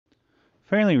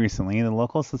Fairly recently, the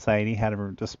local society had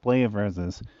a display of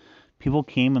roses. People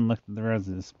came and looked at the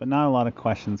roses, but not a lot of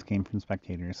questions came from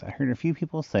spectators. I heard a few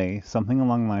people say something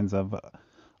along the lines of,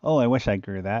 "Oh, I wish I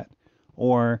grew that,"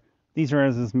 or "These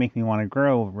roses make me want to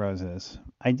grow roses."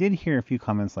 I did hear a few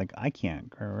comments like, "I can't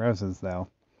grow roses though."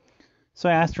 So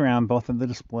I asked around both at the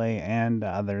display and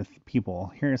other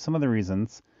people. Here are some of the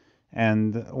reasons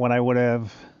and what I would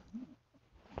have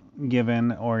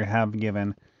given or have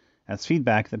given as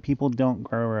feedback that people don't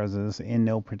grow roses in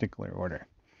no particular order.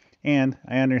 And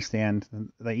I understand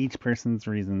that each person's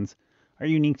reasons are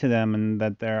unique to them and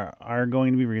that there are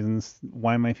going to be reasons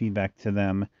why my feedback to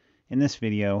them in this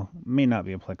video may not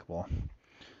be applicable.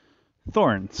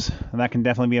 Thorns. That can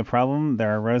definitely be a problem.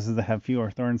 There are roses that have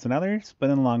fewer thorns than others, but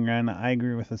in the long run, I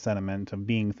agree with the sentiment of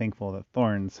being thankful that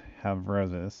thorns have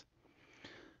roses.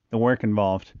 The work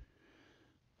involved.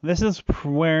 This is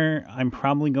where I'm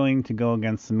probably going to go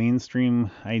against the mainstream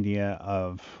idea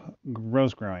of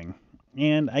rose growing.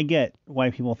 And I get why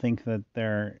people think that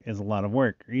there is a lot of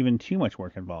work, or even too much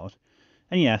work involved.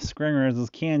 And yes, growing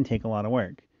roses can take a lot of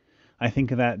work. I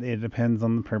think that it depends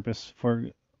on the purpose for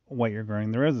what you're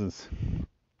growing the roses.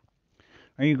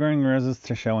 Are you growing roses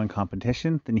to show in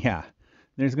competition? Then yeah,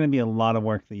 there's going to be a lot of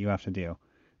work that you have to do.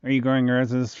 Are you growing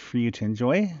roses for you to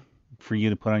enjoy? For you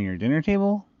to put on your dinner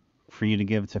table? For you to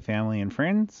give to family and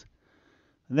friends?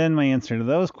 Then my answer to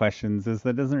those questions is that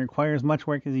it doesn't require as much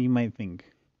work as you might think.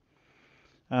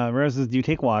 Roses do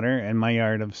take water, and my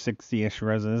yard of 60-ish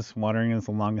roses, watering is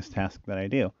the longest task that I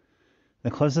do.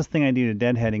 The closest thing I do to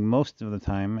deadheading most of the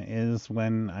time is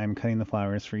when I'm cutting the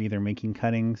flowers for either making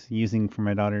cuttings, using for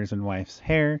my daughter's and wife's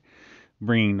hair,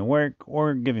 bringing to work,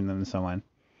 or giving them to someone.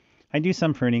 I do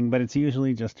some pruning, but it's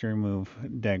usually just to remove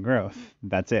dead growth.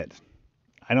 That's it.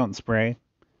 I don't spray,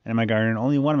 and in my garden,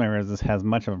 only one of my roses has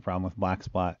much of a problem with black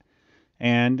spot.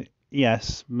 And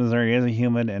yes, Missouri is a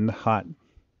humid and hot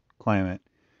climate.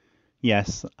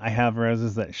 Yes, I have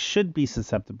roses that should be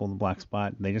susceptible to black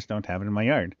spot. They just don't have it in my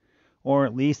yard. Or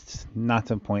at least not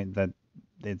to a point that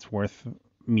it's worth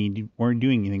me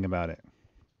doing anything about it.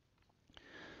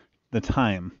 The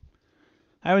time.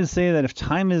 I would say that if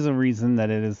time is a reason that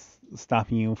it is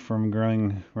stopping you from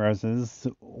growing roses,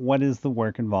 what is the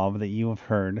work involved that you have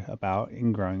heard about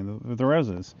in growing the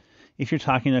roses? If you're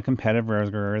talking to a competitive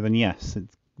rose grower, then yes,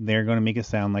 they're going to make it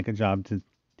sound like a job to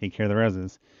take care of the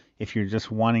roses. If you're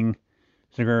just wanting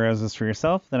to grow roses for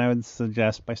yourself, then I would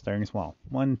suggest by starting small,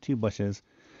 1-2 bushes,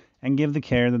 and give the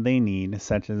care that they need,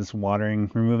 such as watering,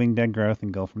 removing dead growth,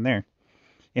 and go from there.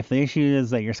 If the issue is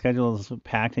that your schedule is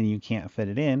packed and you can't fit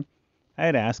it in,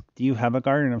 I'd ask, do you have a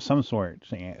garden of some sort,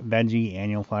 say veggie,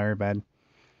 annual flower bed?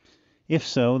 If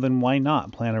so, then why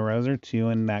not plant a rose or two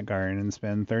in that garden and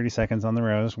spend 30 seconds on the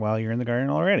rose while you're in the garden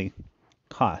already?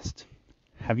 Cost.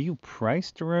 Have you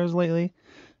priced a rose lately?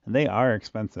 They are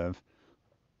expensive.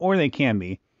 Or they can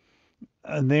be.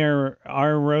 There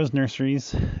are rose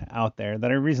nurseries out there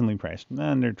that are reasonably priced,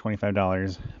 under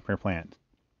 $25 per plant.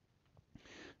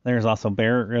 There's also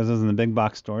Barrett roses in the big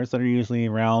box stores that are usually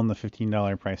around the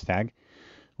 $15 price tag.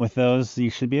 With those,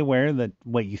 you should be aware that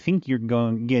what you think you're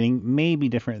getting may be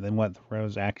different than what the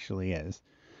rose actually is.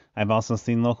 I've also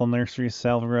seen local nurseries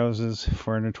sell roses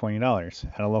for under $20.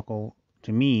 At a local,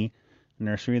 to me,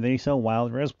 nursery, they sell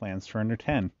wild rose plants for under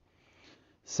 $10.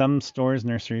 Some stores,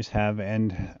 nurseries have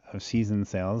end of season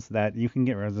sales that you can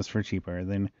get roses for cheaper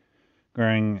than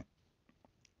growing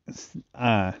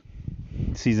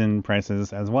season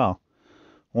prices as well.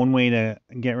 One way to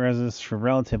get roses for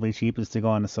relatively cheap is to go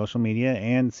onto social media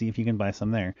and see if you can buy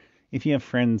some there. If you have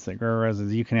friends that grow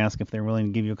roses, you can ask if they're willing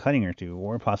to give you a cutting or two,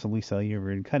 or possibly sell you a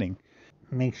rooted cutting.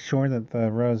 Make sure that the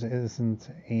rose isn't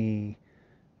a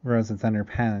rose that's under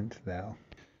patent, though.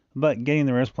 But getting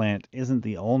the rose plant isn't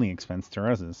the only expense to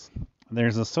roses.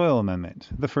 There's the soil amendment,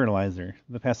 the fertilizer,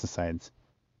 the pesticides.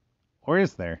 Or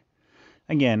is there?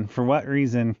 Again, for what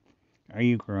reason are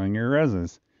you growing your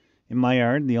roses? In my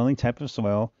yard, the only type of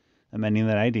soil amending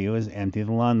that I do is empty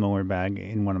the lawnmower bag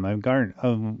in one of my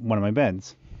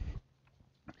beds.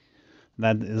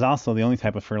 That is also the only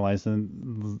type of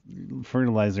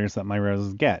fertilizers that my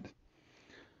roses get.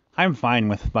 I'm fine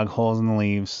with bug holes in the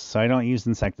leaves, so I don't use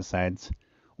insecticides.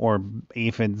 Or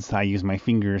aphids, I use my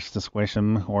fingers to squish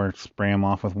them or spray them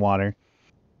off with water.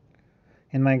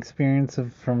 In my experience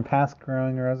from past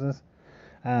growing roses,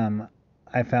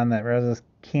 I found that roses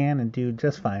can and do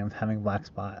just fine with having black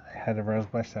spot. I had a rose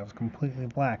bush that was completely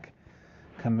black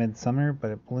come midsummer,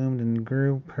 but it bloomed and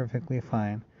grew perfectly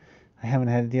fine. I haven't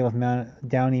had to deal with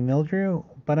downy mildew,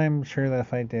 but I'm sure that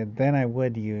if I did, then I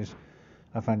would use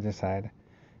a fungicide.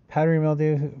 Powdery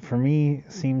mildew, for me,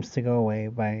 seems to go away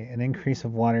by an increase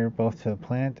of water both to the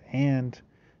plant and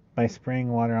by spraying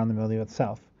water on the mildew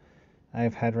itself.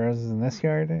 I've had roses in this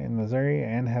yard in Missouri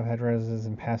and have had roses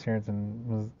in past yards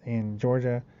in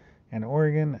Georgia and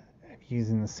Oregon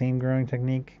using the same growing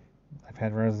technique. I've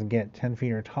had roses get 10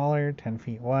 feet or taller, 10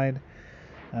 feet wide,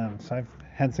 so I've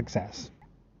had success.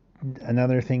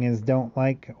 Another thing is don't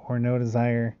like or no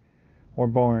desire or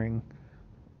boring.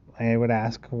 I would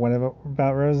ask, what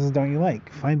about roses don't you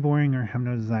like? Find boring or have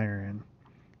no desire in.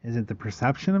 Is it the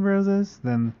perception of roses?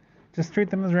 Then just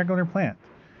treat them as regular plant.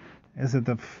 Is it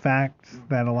the fact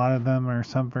that a lot of them are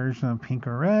some version of pink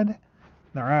or red?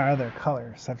 There are other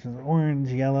colors, such as orange,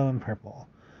 yellow, and purple.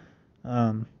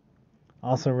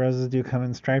 Also, roses do come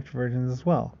in striped versions as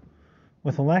well.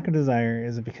 With a lack of desire,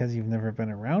 is it because you've never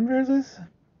been around roses?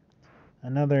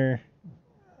 Another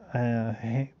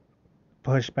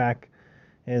pushback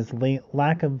is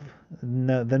lack of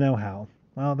the know-how.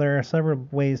 Well, there are several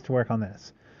ways to work on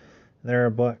this. There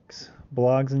are books,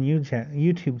 blogs, and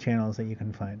YouTube channels that you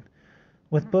can find.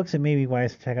 With books, it may be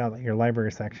wise to check out your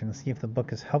library section, see if the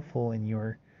book is helpful in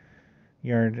your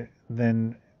yard,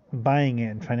 then buying it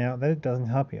and find out that it doesn't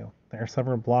help you. There are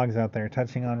several blogs out there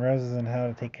touching on roses and how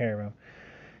to take care of them,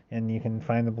 and you can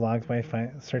find the blogs by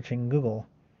searching Google.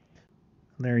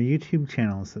 There are YouTube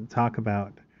channels that talk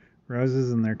about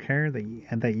roses and their care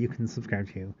that you can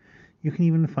subscribe to. You can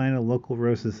even find a local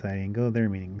rose society and go to their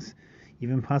meetings.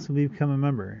 Even possibly become a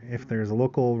member. If there's a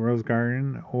local rose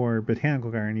garden or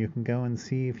botanical garden, you can go and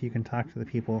see if you can talk to the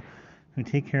people who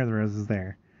take care of the roses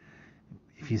there.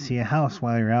 If you see a house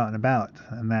while you're out and about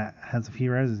and that has a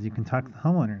few roses, you can talk to the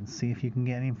homeowner and see if you can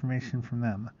get any information from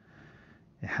them.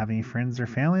 If you have any friends or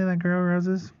family that grow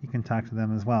roses, you can talk to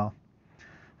them as well.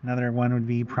 Another one would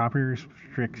be property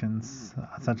restrictions,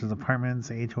 such as apartments,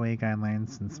 HOA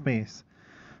guidelines, and space.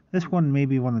 This one may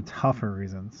be one of the tougher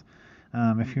reasons.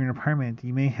 If you're in an apartment,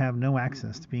 you may have no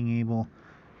access to being able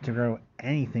to grow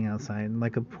anything outside,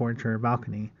 like a porch or a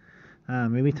balcony.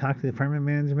 Maybe talk to the apartment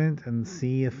management and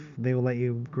see if they will let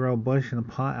you grow a bush in a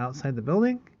pot outside the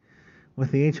building. With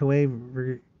the HOA,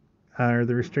 are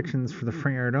the restrictions for the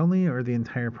front yard only or the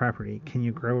entire property? Can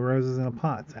you grow roses in a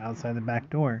pot outside the back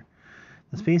door?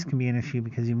 The space can be an issue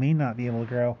because you may not be able to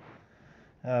grow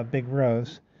a big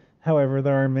rose. However,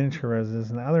 there are miniature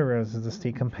roses and other roses that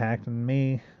stay compact and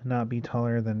may not be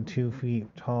taller than 2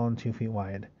 feet tall and 2 feet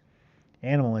wide.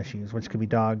 Animal issues, which could be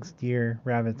dogs, deer,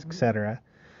 rabbits, etc.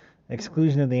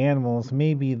 Exclusion of the animals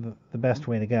may be the best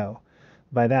way to go.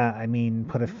 By that, I mean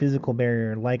put a physical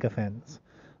barrier like a fence.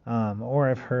 Or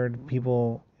I've heard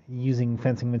people using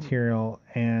fencing material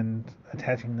and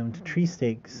attaching them to tree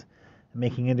stakes,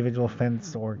 making individual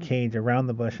fence or cage around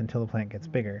the bush until the plant gets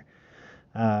bigger.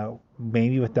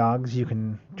 Maybe with dogs, you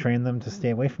can train them to stay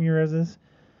away from your roses.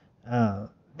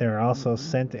 There are also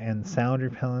scent and sound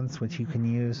repellents, which you can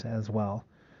use as well.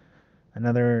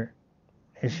 Another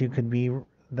issue could be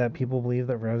that people believe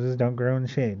that roses don't grow in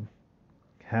shade.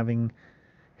 Having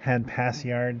had past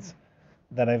yards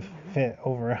that I've fit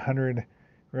over 100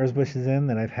 rose bushes in,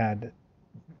 that I've had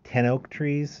 10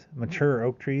 mature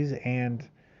oak trees, and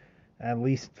at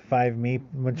least 5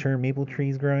 mature maple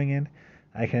trees growing in,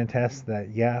 I can attest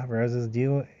that, yeah, roses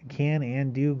can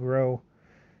and do grow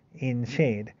in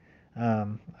shade.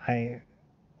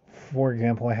 For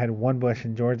example, I had one bush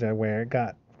in Georgia where it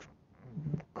got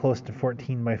close to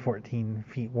 14 by 14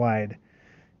 feet wide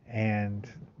and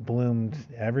bloomed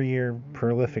every year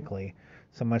prolifically,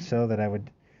 so much so that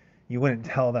you wouldn't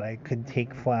tell that I could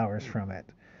take flowers from it.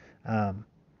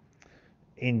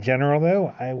 In general,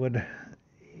 though,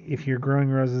 if you're growing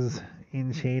roses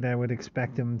in shade, I would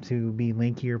expect them to be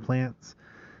lankier plants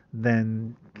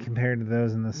than compared to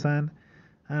those in the sun.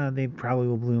 They probably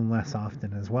will bloom less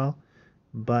often as well,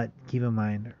 but keep in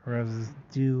mind, roses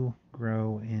do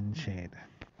grow in shade.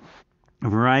 A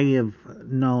variety of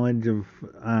knowledge of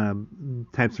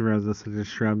types of roses, such as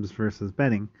shrubs versus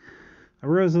bedding. A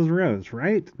rose is a rose,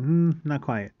 right? Not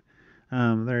quite.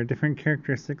 There are different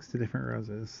characteristics to different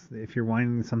roses. If you're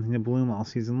wanting something to bloom all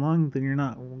season long, then you're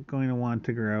not going to want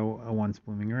to grow a once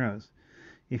blooming rose.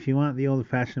 If you want the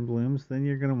old-fashioned blooms, then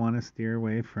you're going to want to steer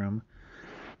away from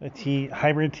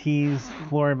hybrid teas,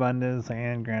 floribundas,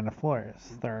 and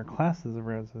grandifloras. There are classes of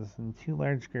roses and 2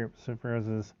 large groups of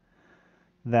roses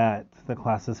that the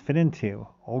classes fit into: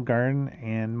 old garden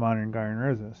and modern garden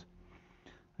roses.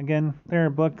 Again, there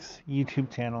are books,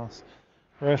 YouTube channels,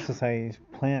 rose societies,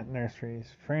 plant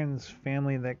nurseries, friends,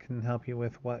 family that can help you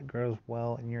with what grows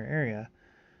well in your area.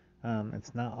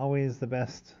 It's not always the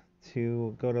best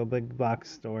to go to a big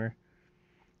box store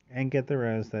and get the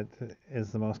rose that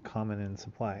is the most common in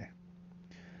supply.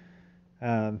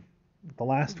 Um, the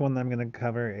last one that I'm going to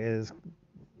cover is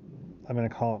I'm going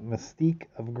to call it Mystique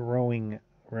of growing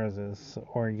roses,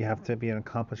 or you have to be an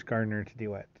accomplished gardener to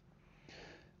do it.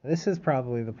 This is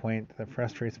probably the point that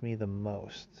frustrates me the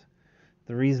most.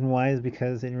 The reason why is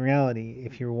because in reality,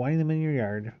 if you're wanting them in your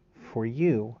yard, for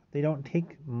you, they don't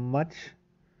take much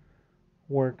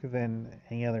work than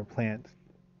any other plant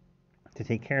to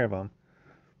take care of them.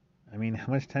 I mean,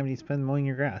 how much time do you spend mowing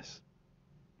your grass?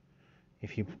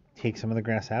 If you take some of the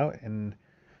grass out and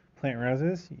plant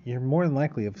roses, you're more than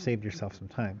likely to have saved yourself some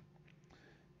time.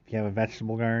 If you have a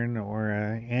vegetable garden or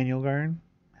an annual garden,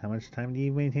 how much time do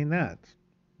you maintain that?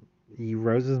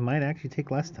 Roses might actually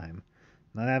take less time.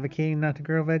 Not advocating not to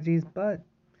grow veggies, but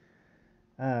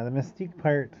the mystique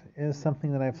part is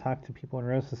something that I've talked to people in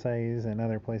rose societies and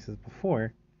other places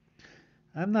before.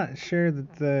 I'm not sure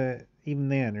that even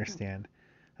they understand.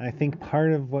 I think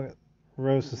part of what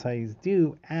rose societies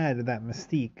do add to that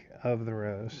mystique of the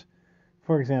rose.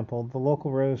 For example, the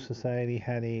local rose society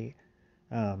had a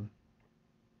um,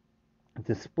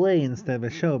 display instead of a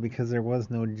show because there was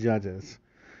no judges.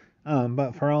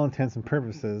 But for all intents and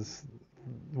purposes,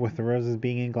 with the roses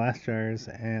being in glass jars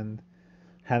and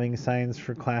having signs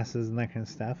for classes and that kind of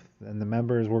stuff, and the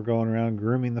members were going around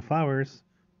grooming the flowers,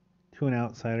 to an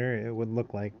outsider, it would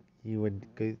look like you would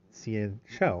go see a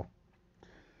show.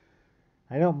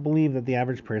 I don't believe that the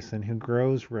average person who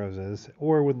grows roses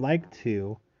or would like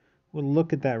to would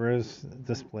look at that rose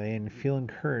display and feel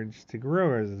encouraged to grow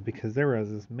roses because their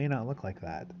roses may not look like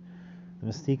that. The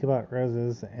mystique about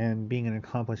roses and being an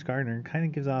accomplished gardener kind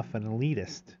of gives off an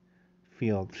elitist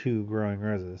feel to growing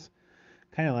roses.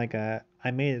 Kind of like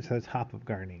I made it to the top of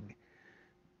gardening.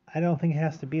 I don't think it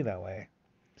has to be that way.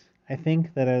 I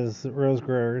think that as rose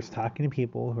growers talking to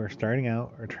people who are starting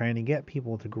out or trying to get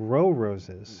people to grow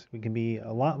roses, we can be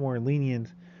a lot more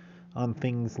lenient on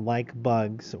things like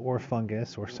bugs or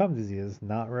fungus or some diseases,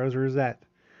 not rose rosette.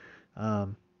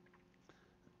 Um,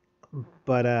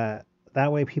 but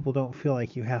that way people don't feel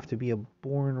like you have to be a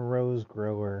born rose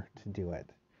grower to do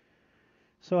it.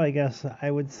 So I guess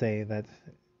I would say that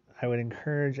I would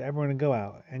encourage everyone to go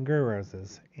out and grow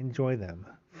roses, enjoy them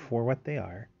for what they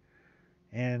are,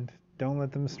 and don't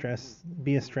let them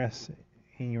be a stress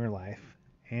in your life,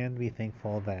 and be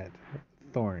thankful that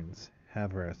thorns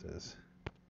have roses.